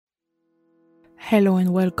Hello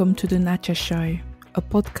and welcome to The Nacha Show, a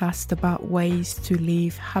podcast about ways to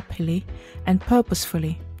live happily and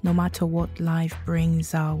purposefully, no matter what life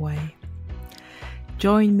brings our way.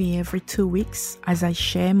 Join me every 2 weeks as I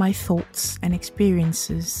share my thoughts and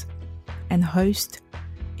experiences and host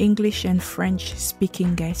English and French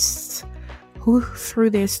speaking guests who, through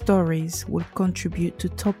their stories, will contribute to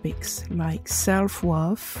topics like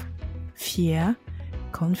self-worth, fear,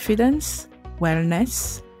 confidence,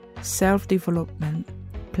 wellness, self-development,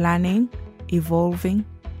 planning, evolving,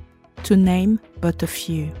 to name but a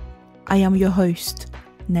few. I am your host,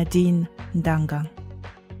 Nadine Ndangang.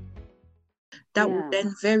 That would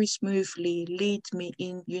then very smoothly lead me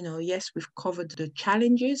in, yes, we've covered the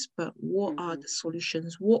challenges, but what are the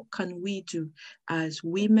solutions? What can we do as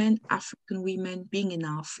women, African women, being in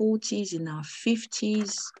our 40s, in our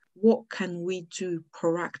 50s? What can we do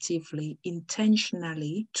proactively,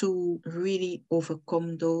 intentionally to really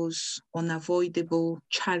overcome those unavoidable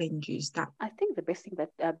challenges? That I think the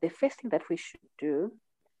first thing that we should do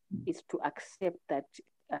is to accept that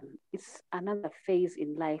it's another phase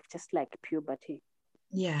in life, just like puberty.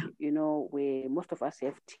 Yeah. Where most of us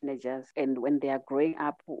have teenagers, and when they are growing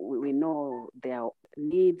up, we know their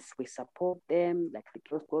needs, we support them, like the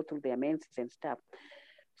girls go through their menses and stuff.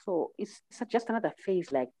 So it's just another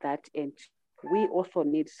phase like that, and we also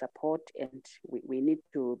need support, and we need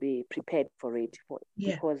to be prepared for it.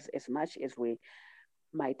 Because as much as we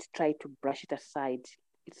might try to brush it aside,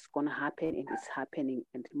 it's going to happen, and it's happening,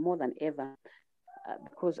 and more than ever,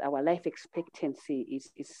 because our life expectancy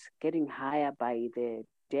is getting higher by the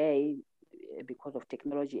day because of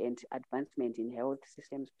technology and advancement in health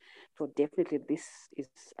systems. So definitely this is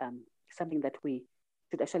something that we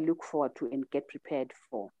should actually look forward to and get prepared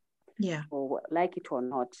for. Yeah. Or like it or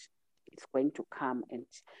not, it's going to come and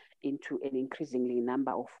into an increasingly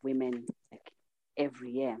number of women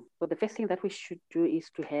every year. So the first thing that we should do is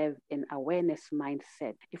to have an awareness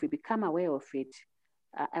mindset. If we become aware of it,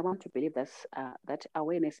 I want to believe that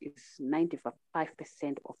awareness is 95%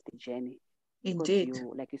 of the journey. Indeed. Because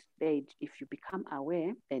like you said, if you become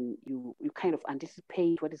aware, then you kind of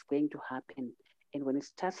anticipate what is going to happen. And when it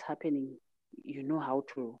starts happening, you know how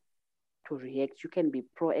to react. You can be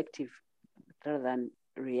proactive rather than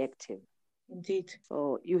reactive. Indeed.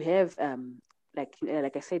 So you have,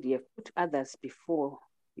 like I said, you have put others before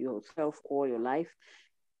yourself or your life.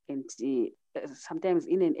 And sometimes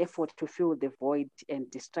in an effort to fill the void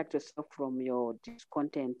and distract yourself from your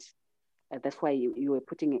discontent, that's why you were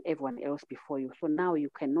putting everyone else before you. So now you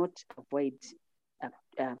cannot avoid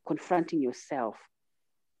confronting yourself,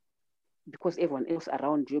 because everyone else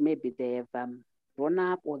around you, maybe they have grown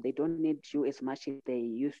up, or they don't need you as much as they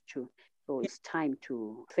used to. So it's time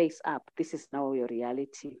to face up. This is now your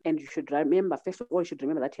reality. And you should remember, first of all,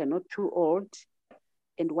 that you're not too old.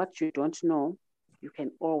 And what you don't know, you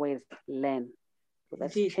can always learn. So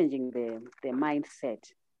that's changing the mindset.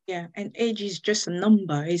 Yeah, and age is just a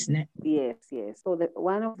number, isn't it? Yes. So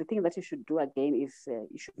one of the things that you should do again is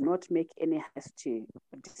you should not make any hasty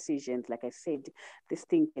decisions. Like I said, this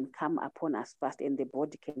thing can come upon us fast, and the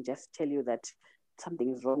body can just tell you that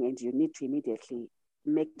something is wrong and you need to immediately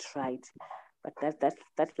make it right. But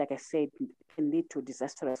that, like I said, can lead to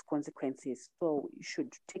disastrous consequences. So you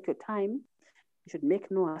should take your time. You should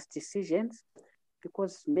make no rash decisions,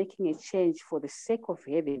 because making a change for the sake of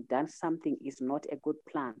having done something is not a good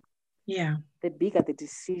plan. Yeah. The bigger the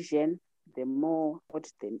decision, the more what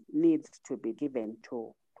needs to be given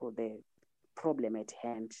to the problem at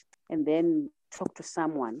hand. And then talk to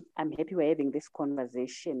someone. I'm happy we're having this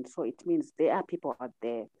conversation. So it means there are people out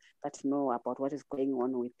there that know about what is going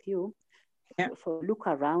on with you. Yeah. So look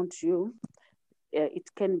around you.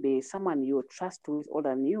 It can be someone you trust who is older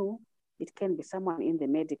than you. It can be someone in the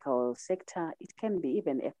medical sector. It can be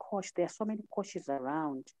even a coach. There are so many coaches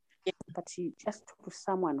around. Yeah. But you just talk to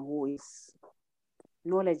someone who is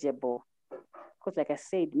knowledgeable. Because like I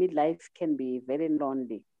said, midlife can be very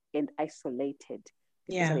lonely and isolated,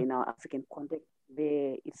 especially in our African context,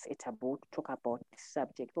 where it's a taboo to talk about this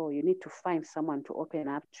subject. So you need to find someone to open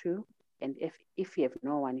up to. And if you have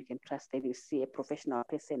no one you can trust, then you see a professional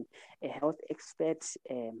person, a health expert,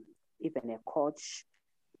 even a coach,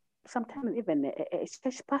 sometimes even a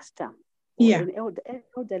church pastor, or an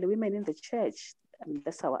elderly women in the church.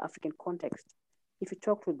 That's our African context. If you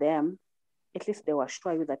talk to them, at least they will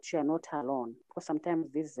assure you that you are not alone. Because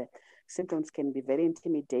sometimes these symptoms can be very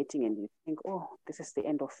intimidating, and you think, oh, this is the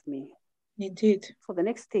end of me. Indeed. So the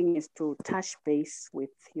next thing is to touch base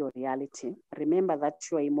with your reality. Remember that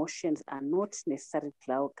your emotions are not necessarily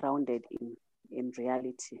grounded in in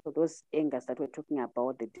reality. So those angers that we're talking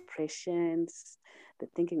about, the depressions, the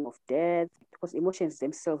thinking of death, because emotions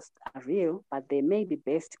themselves are real, but they may be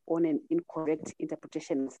based on an incorrect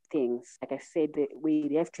interpretation of things. Like I said,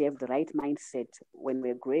 we have to have the right mindset. When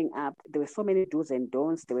we're growing up, there were so many do's and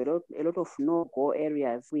don'ts. There were a lot of no-go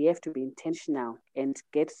areas. We have to be intentional and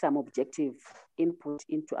get some objective input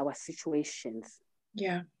into our situations.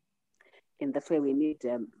 Yeah. And that's why we need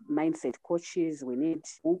mindset coaches. We need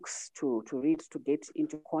books to read to get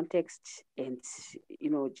into context, and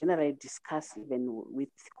generally discuss even with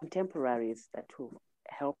contemporaries that will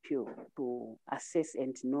help you to assess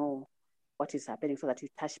and know what is happening, so that you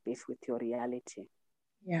touch base with your reality.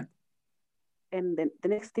 Yeah. And then the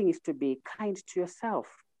next thing is to be kind to yourself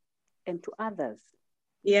and to others.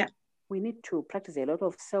 Yeah. We need to practice a lot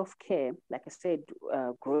of self-care. Like I said,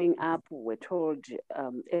 growing up, we're told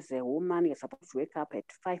as a woman, you're supposed to wake up at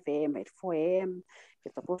 5 a.m., at 4 a.m.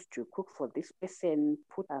 You're supposed to cook for this person,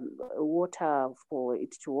 put water for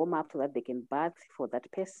it to warm up so that they can bath for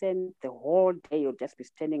that person. The whole day, you'll just be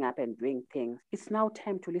standing up and doing things. It's now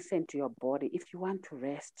time to listen to your body. If you want to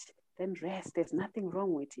rest, then rest. There's nothing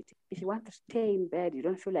wrong with it. If you want to stay in bed, you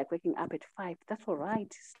don't feel like waking up at 5, that's all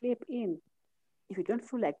right. Sleep in. If you don't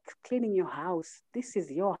feel like cleaning your house, this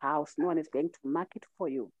is your house. No one is going to mark it for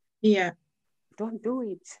you. Yeah. Don't do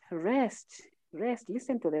it. Rest.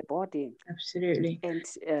 Listen to the body. Absolutely. And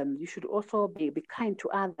you should also be kind to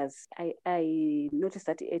others. I noticed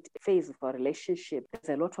that at a phase of a relationship,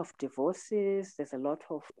 there's a lot of divorces, there's a lot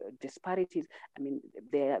of disparities. I mean,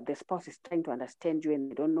 the spouse is trying to understand you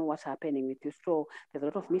and they don't know what's happening with you. So there's a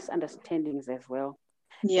lot of misunderstandings as well.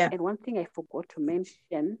 Yeah. And one thing I forgot to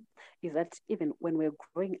mention is that even when we're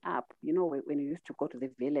growing up, when you used to go to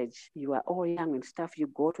the village, you are all young and stuff, you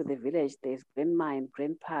go to the village, there's grandma and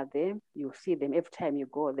grandpa there, you see them every time you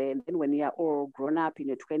go there. And then when you are all grown up in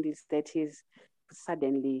your 20s, 30s,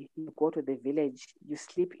 suddenly you go to the village, you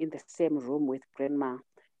sleep in the same room with grandma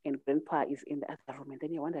and grandpa is in the other room. And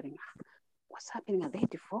then you're wondering, what's happening? Are they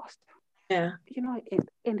divorced? Yeah.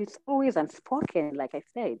 And it's always unspoken, like I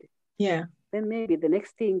said. Yeah. Then maybe the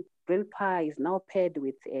next thing, grandpa is now paired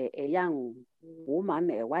with a young woman,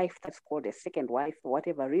 a wife that's called a second wife for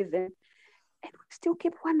whatever reason. And we still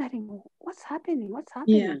keep wondering, what's happening?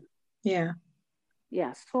 Yeah. Yeah.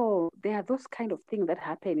 Yeah, so there are those kind of things that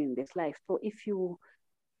happen in this life. So if you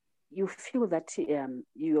feel that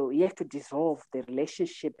you have to dissolve the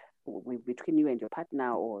relationship between you and your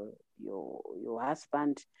partner or your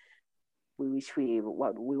husband, which we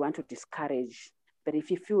want to discourage. But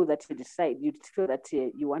if you feel that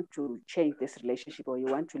you want to change this relationship or you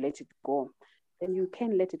want to let it go, then you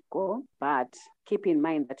can let it go. But keep in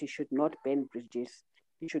mind that you should not burn bridges.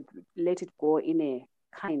 You should let it go in a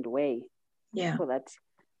kind way, so that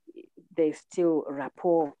there's still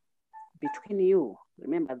rapport between you.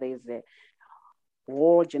 Remember, there's a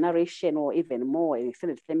whole generation or even more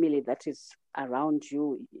extended family that is around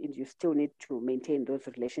you, and you still need to maintain those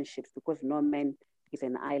relationships because no man is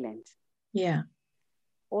an island. Yeah.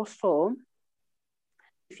 Also,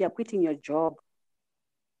 if you're quitting your job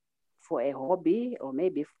for a hobby or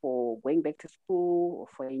maybe for going back to school or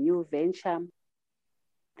for a new venture,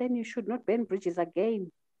 then you should not burn bridges again.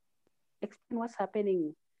 Explain what's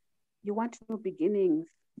happening. You want new beginnings.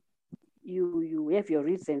 You have your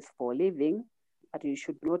reasons for leaving, but you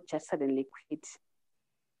should not just suddenly quit.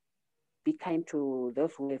 Be kind to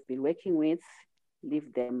those who have been working with,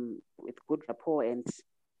 leave them with good rapport, and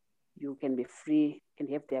you can be free and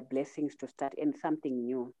have their blessings to start in something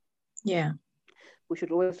new. Yeah. We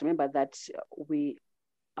should always remember that we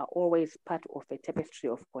are always part of a tapestry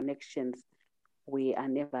of connections. We are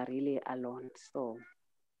never really alone. So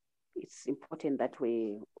it's important that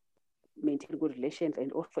we maintain good relations.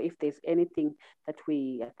 And also, if there's anything that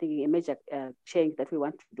we are thinking, a major change that we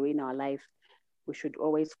want to do in our lives, we should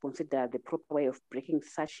always consider the proper way of breaking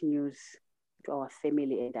such news to our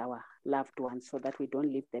family and our loved ones so that we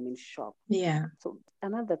don't leave them in shock. Yeah. So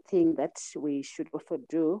another thing that we should also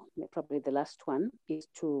do, probably the last one, is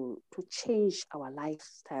to change our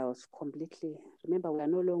lifestyles completely. Remember, we are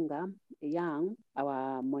no longer young.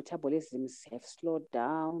 Our metabolisms have slowed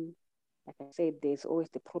down. Like I said, there's always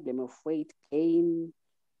the problem of weight gain,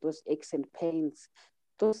 those aches and pains.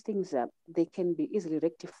 Those things, they can be easily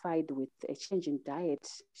rectified with a change in diet.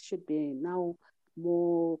 Should be now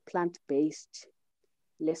more plant-based,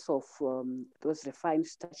 less of those refined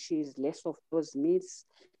starches, less of those meats.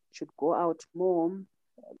 Should go out more,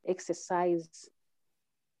 exercise.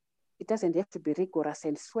 It doesn't have to be rigorous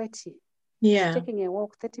and sweaty. Yeah. Taking a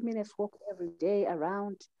walk, 30 minutes walk every day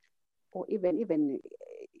around, or even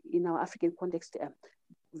in our African context,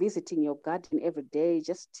 visiting your garden every day,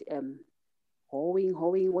 just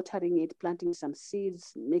hoeing, watering it, planting some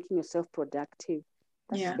seeds, making yourself productive.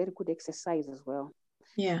 That's very good exercise as well.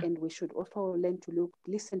 Yeah. And we should also learn to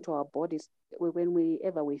listen to our bodies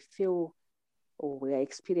whenever we feel or we are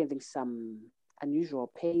experiencing some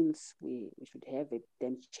unusual pains. We should have it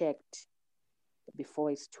then checked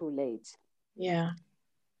before it's too late. Yeah.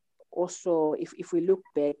 Also, if we look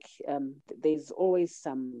back, there's always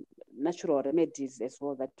some natural remedies as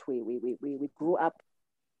well that we grew up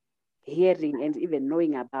hearing and even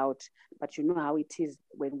knowing about. But you know how it is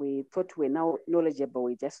when we thought we're now knowledgeable,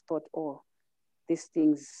 we just thought, oh, these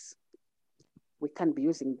things, we can't be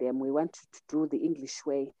using them. We want to do the English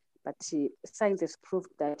way. But science has proved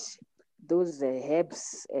that those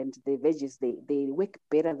herbs and the veggies, they work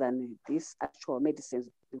better than these actual medicines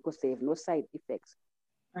because they have no side effects.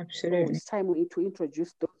 Absolutely. So it's time we need to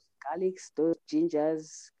introduce those garlics, those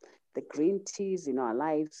gingers, the green teas in our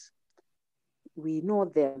lives. We know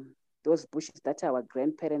them, those bushes that our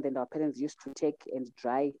grandparents and our parents used to take and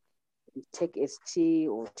dry, and take as tea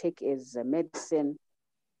or take as medicine.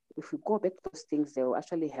 If we go back to those things, they will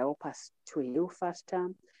actually help us to heal faster.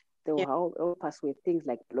 They will help us with things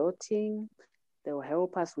like bloating. They will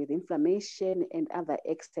help us with inflammation and other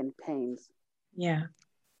aches and pains. Yeah.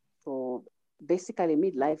 So basically,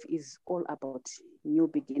 midlife is all about new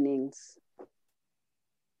beginnings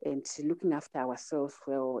and looking after ourselves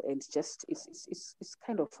well, and just it's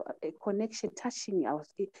kind of a connection, touching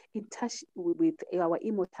in touch with our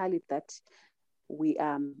immortality, that we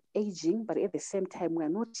are aging, but at the same time we are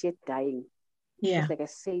not yet dying. Yeah. Because like I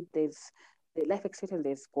said, the life expectancy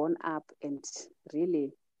has gone up, and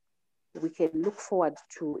really we can look forward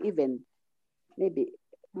to even maybe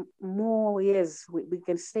more years. We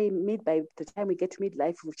can say by the time we get to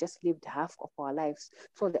midlife, we've just lived half of our lives.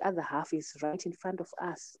 So the other half is right in front of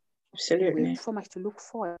us. Absolutely. And we have so much to look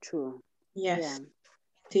forward to. Yes,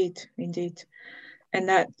 indeed. And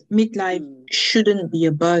that midlife shouldn't be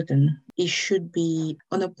a burden. It should be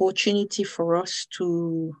an opportunity for us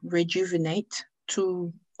to rejuvenate,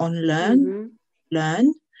 to unlearn,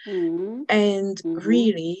 learn, and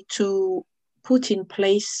really to put in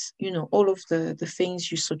place, all of the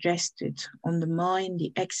things you suggested on the mind,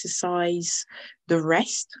 the exercise, the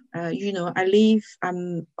rest.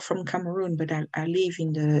 I'm from Cameroon, but I live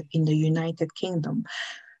in the United Kingdom.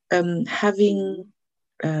 Having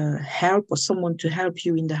help or someone to help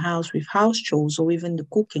you in the house with house chores or even the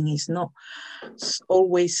cooking is not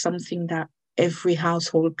always something that every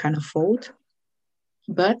household can afford.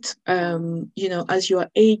 But, as you are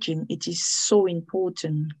aging, it is so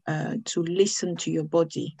important to listen to your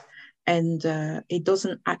body. And it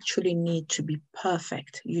doesn't actually need to be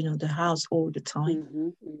perfect, the house all the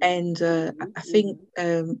time. And I think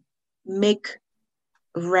make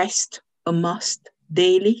rest a must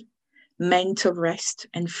daily, mental rest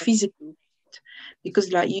and physical rest.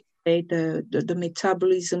 Because like you say, the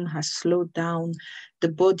metabolism has slowed down. The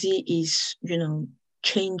body is,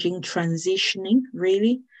 changing, transitioning,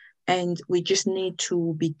 really. And we just need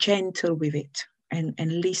to be gentle with it and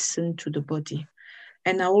listen to the body.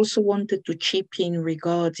 And I also wanted to chip in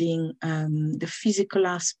regarding the physical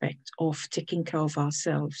aspect of taking care of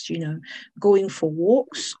ourselves, going for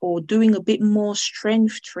walks or doing a bit more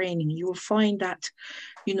strength training. You will find that,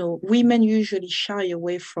 women usually shy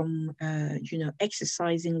away from,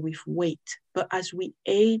 exercising with weight. But as we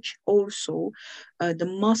age also, the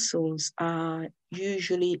muscles are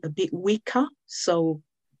usually a bit weaker. So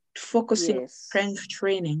focusing on strength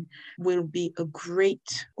training will be a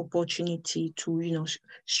great opportunity to,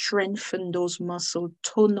 strengthen those muscles,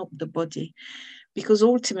 tone up the body. Because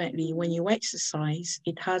ultimately, when you exercise,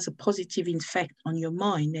 it has a positive effect on your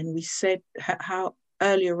mind. And we said how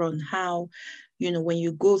earlier on how, when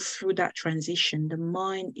you go through that transition, the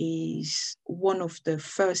mind is one of the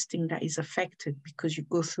first things that is affected because you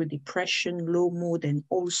go through depression, low mood, and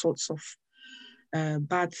all sorts of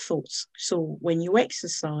bad thoughts. So when you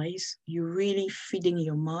exercise, you're really feeding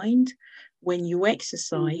your mind. When you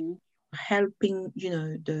exercise, helping,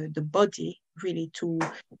 the body really to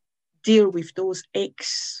deal with those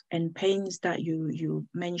aches and pains that you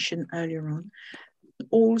mentioned earlier on.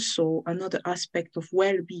 Also, another aspect of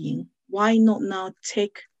well-being, why not now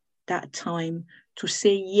take that time to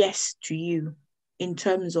say yes to you in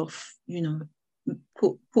terms of,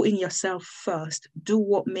 putting yourself first, do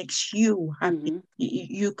what makes you happy.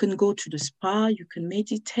 You can go to the spa, you can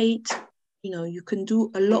meditate, you can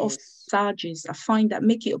do a lot of massages. I find that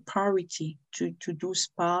make it a priority to do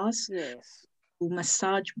spas, to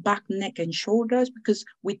massage back, neck, and shoulders, because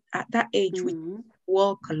at that age, we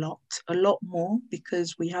work a lot more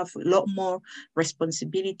because we have a lot more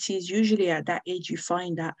responsibilities. Usually at that age, you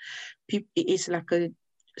find that it's like a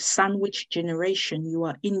sandwich generation. You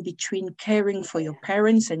are in between caring for your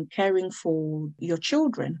parents and caring for your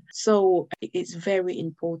children. So it's very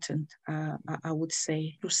important, I would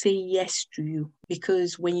say, to say yes to you.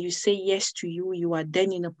 Because when you say yes to you, you are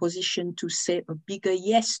then in a position to say a bigger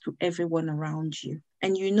yes to everyone around you.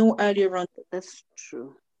 And earlier on, that's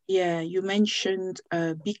true. Yeah, you mentioned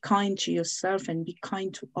be kind to yourself and be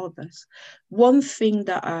kind to others. One thing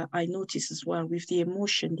that I notice as well with the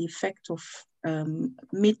emotion, the effect of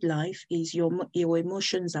midlife is your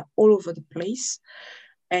emotions are all over the place.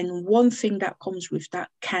 And one thing that comes with that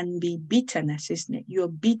can be bitterness, isn't it? You're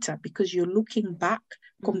bitter because you're looking back,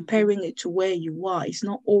 comparing it to where you are. It's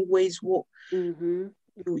not always what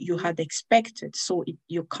you had expected. So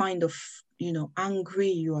you're kind of, angry,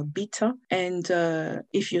 you are bitter. And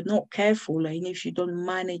if you're not careful and if you don't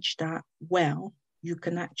manage that well, you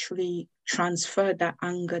can actually transfer that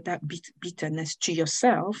anger, that bitterness to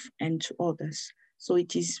yourself and to others. So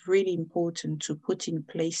it is really important to put in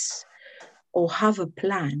place or have a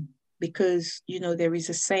plan, because, there is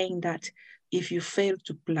a saying that if you fail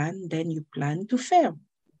to plan, then you plan to fail.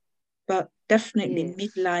 But definitely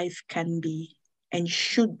midlife can be and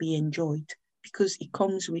should be enjoyed because it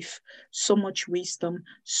comes with so much wisdom,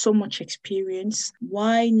 so much experience.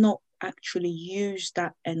 Why not actually use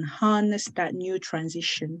that and harness that new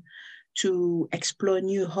transition to explore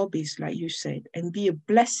new hobbies, like you said, and be a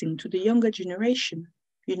blessing to the younger generation,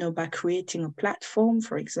 by creating a platform,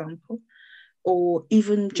 for example, or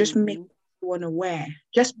even just make everyone aware.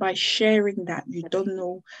 Just by sharing that, you don't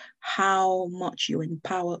know how much you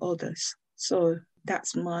empower others. So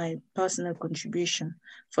that's my personal contribution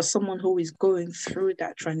for someone who is going through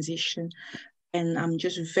that transition. And I'm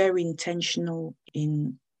just very intentional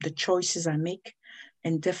in the choices I make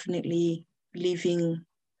and definitely living,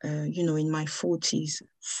 in my 40s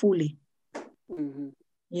fully.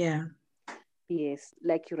 Yeah. Yes,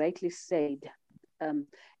 like you rightly said,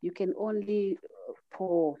 you can only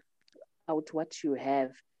pour out what you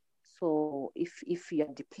have. So if you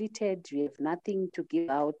are depleted, you have nothing to give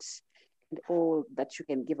out, and all that you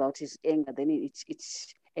can give out is anger, then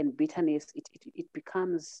it's and bitterness. It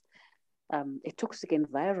becomes a toxic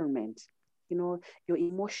environment. Your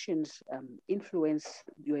emotions influence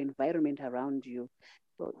your environment around you.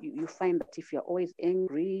 So you find that if you're always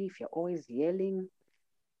angry, if you're always yelling,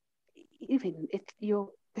 even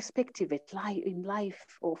your perspective in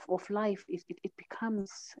life of life it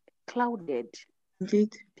becomes clouded.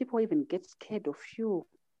 Indeed. People even get scared of you,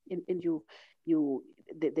 and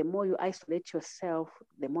the more you isolate yourself,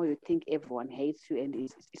 the more you think everyone hates you, and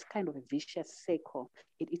it's kind of a vicious cycle.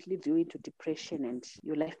 It leads you into depression and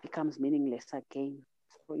your life becomes meaningless again.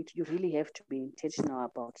 So you really have to be intentional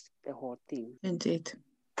about the whole thing. Indeed.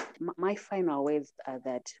 My final words are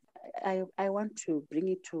that I want to bring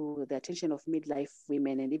it to the attention of midlife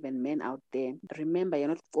women and even men out there. Remember, you're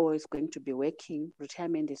not always going to be working.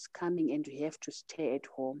 Retirement is coming and you have to stay at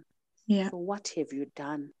home. Yeah. So what have you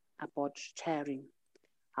done about retiring?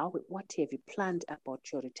 What have you planned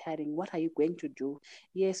about your retiring? What are you going to do?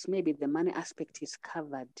 Yes, maybe the money aspect is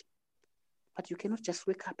covered, but you cannot just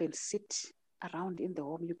wake up and sit around in the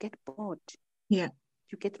home. You get bored. Yeah.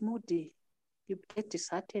 You get moody. You get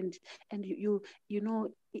disheartened, and you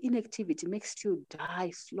know inactivity makes you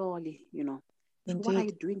die slowly. So what are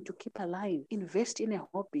you doing to keep alive? Invest in a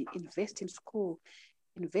hobby, invest in school,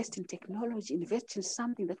 invest in technology, invest in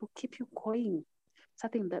something that will keep you going,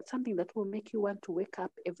 something that will make you want to wake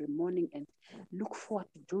up every morning and look forward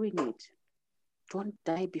to doing it. Don't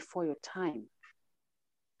die before your time.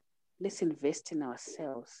 Let's invest in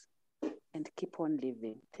ourselves and keep on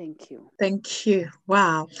living. Thank you. Thank you.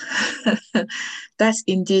 Wow. That's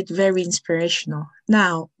indeed very inspirational.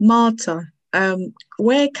 Now, Martha,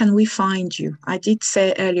 where can we find you? I did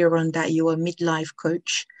say earlier on that you are a midlife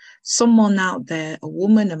coach. Someone out there, a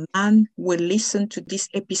woman, a man, will listen to this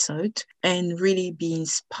episode and really be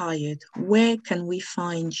inspired. Where can we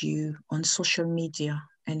find you on social media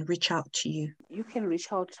and reach out to you? You can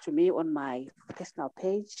reach out to me on my personal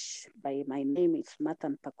page by my name. It's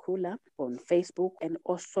Mpakula on Facebook. And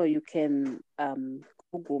also you can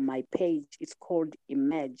Google my page. It's called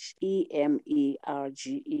Emerge,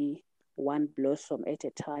 EMERGE. One blossom at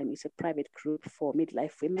a time. It's a private group for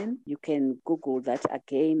midlife women. You can Google that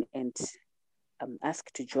again and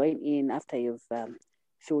ask to join in after you've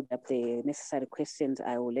filled up the necessary questions.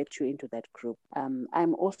 I will let you into that group.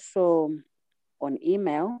 I'm also on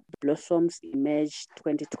email,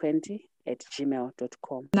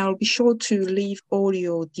 blossomsemerge2020@gmail.com. And I'll be sure to leave all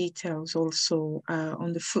your details also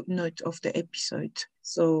on the footnote of the episode.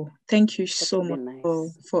 So thank you so much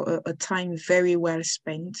for a time very well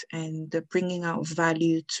spent and bringing out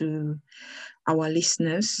value to our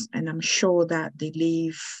listeners, and I'm sure that they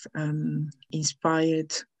leave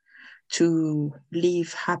inspired to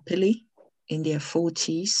live happily in their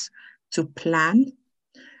 40s, to plan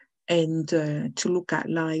and to look at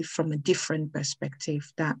life from a different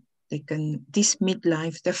perspective, that this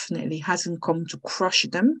midlife definitely hasn't come to crush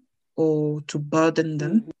them or to burden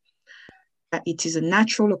them. That it is a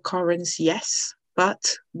natural occurrence, yes,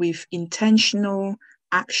 but with intentional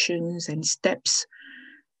actions and steps,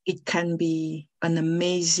 it can be an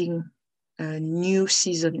amazing new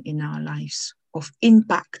season in our lives of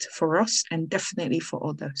impact for us and definitely for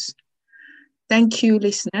others. Thank you,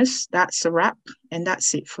 listeners. That's a wrap, and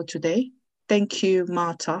that's it for today. Thank you,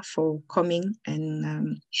 Martha, for coming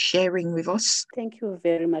and sharing with us. Thank you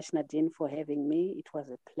very much, Nadine, for having me. It was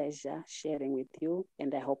a pleasure sharing with you,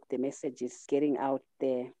 and I hope the message is getting out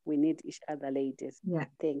there. We need each other, ladies. Yeah.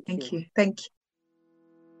 Thank you. Thank you.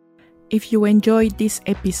 If you enjoyed this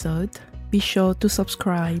episode, be sure to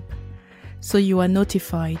subscribe so you are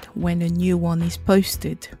notified when a new one is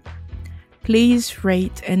posted. Please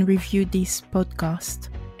rate and review this podcast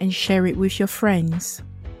and share it with your friends.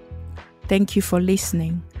 Thank you for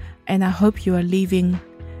listening, and I hope you are leaving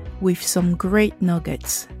with some great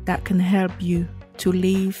nuggets that can help you to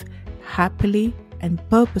live happily and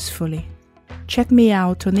purposefully. Check me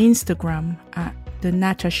out on Instagram at The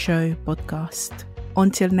Natasha Show Podcast.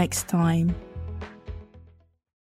 Until next time.